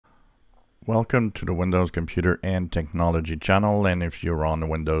Welcome to the Windows Computer and Technology channel, and if you're on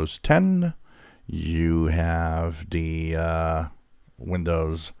Windows 10, you have the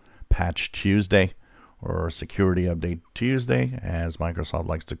Windows Patch Tuesday, or Security Update Tuesday, as Microsoft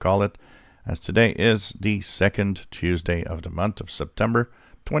likes to call it, as today is the second Tuesday of the month of September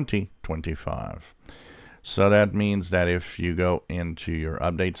 2025. So that means that if you go into your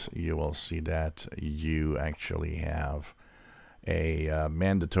updates, you will see that you actually have a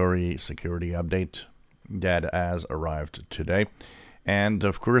mandatory security update that has arrived today. And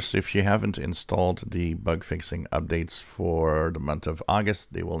of course, if you haven't installed the bug fixing updates for the month of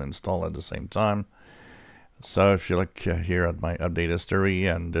August, they will install at the same time. So if you look here at my update history,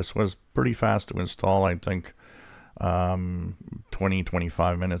 and this was pretty fast to install, I think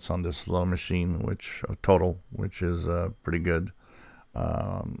 20-25 minutes on this slow machine, which which is pretty good,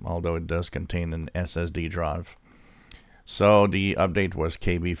 although it does contain an SSD drive. So the update was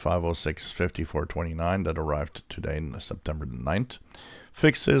KB506-5429 that arrived today, September the 9th.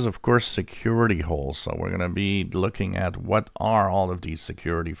 Fixes, of course, security holes. So we're going to be looking at what are all of these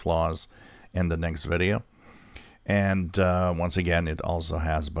security flaws in the next video. And once again, it also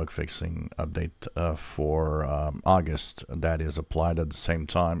has bug fixing update for August that is applied at the same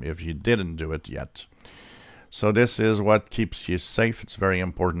time if you didn't do it yet. So this is what keeps you safe. It's very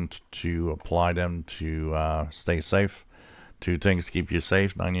important to apply them to stay safe. Two things keep you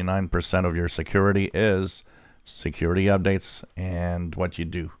safe. 99% of your security is security updates and what you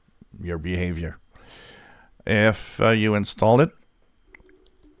do, your behavior. If you install it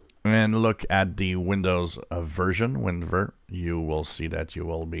and look at the Windows version, WinVer, you will see that you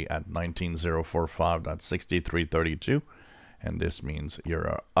will be at 19045.6332, and this means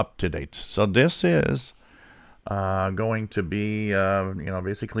you're up to date. So this is going to be,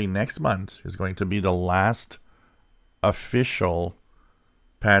 basically next month is going to be the last official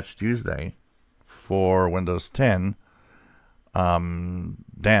Patch Tuesday for Windows 10.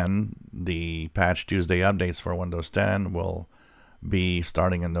 Then the Patch Tuesday updates for Windows 10 will be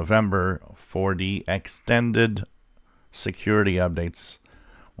starting in November for the extended security updates.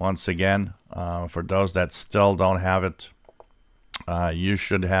 Once again, for those that still don't have it, you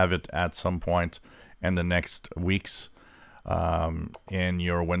should have it at some point in the next weeks. In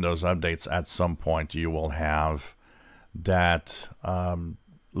your Windows updates, at some point you will have that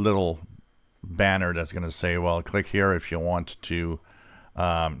little banner that's going to say, well, click here if you want to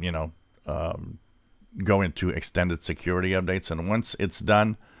go into extended security updates. And once it's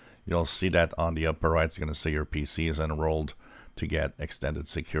done, you'll see that on the upper right it's going to say your PC is enrolled to get extended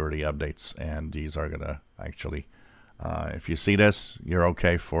security updates, and these are going to actually if you see this, you're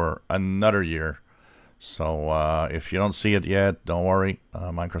okay for another year. So if you don't see it yet, don't worry.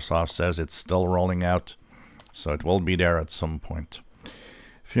 Microsoft says it's still rolling out, so it will be there at some point.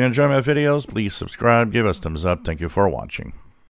 If you enjoy my videos, please subscribe, give us thumbs up. Thank you for watching.